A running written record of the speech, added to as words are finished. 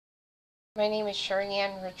My name is Sheri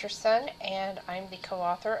Richerson, and I'm the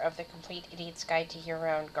co-author of The Complete Idiot's Guide to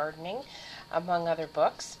Year-Round Gardening, among other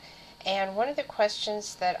books. And one of the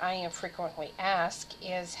questions that I am frequently asked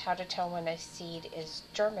is how to tell when a seed is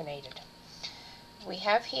germinated. We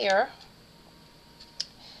have here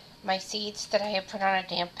my seeds that I have put on a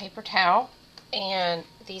damp paper towel, and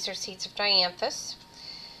these are seeds of dianthus.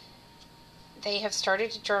 They have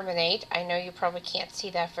started to germinate. I know you probably can't see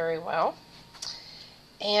that very well.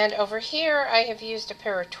 And over here I have used a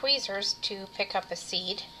pair of tweezers to pick up a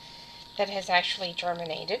seed that has actually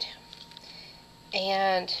germinated.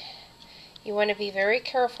 And you want to be very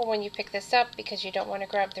careful when you pick this up because you don't want to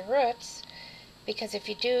grab the roots, because if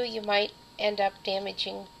you do, you might end up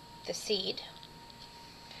damaging the seed.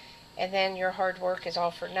 And then your hard work is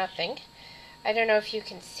all for nothing. I don't know if you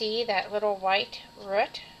can see that little white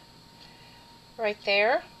root right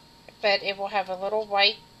there, but it will have a little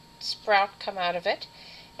white sprout come out of it,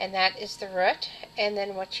 and that is the root. And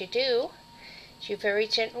then what you do is you very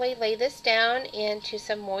gently lay this down into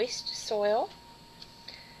some moist soil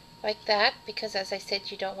like that, because as I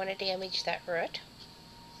said, you don't want to damage that root.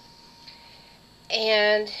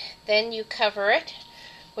 And then you cover it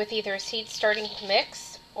with either a seed starting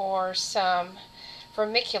mix or some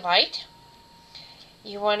vermiculite.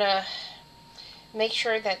 You want to make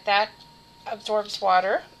sure that that absorbs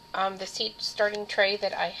water. The seed starting tray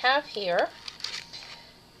that I have here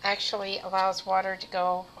actually allows water to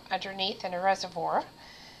go underneath in a reservoir.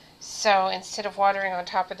 So instead of watering on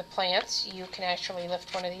top of the plants, you can actually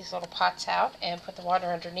lift one of these little pots out and put the water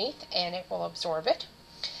underneath, and it will absorb it.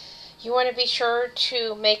 You want to be sure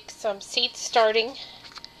to make some seed starting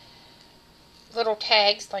little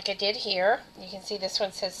tags like I did here. You can see this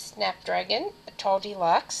one says Snapdragon Tall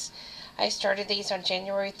Deluxe. I started these on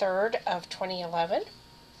January 3rd of 2011,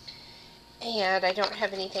 and I don't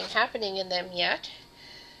have anything happening in them yet.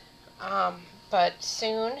 But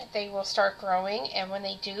soon they will start growing, and when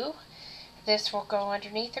they do, this will go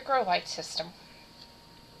underneath the grow light system.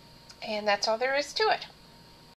 And that's all there is to it.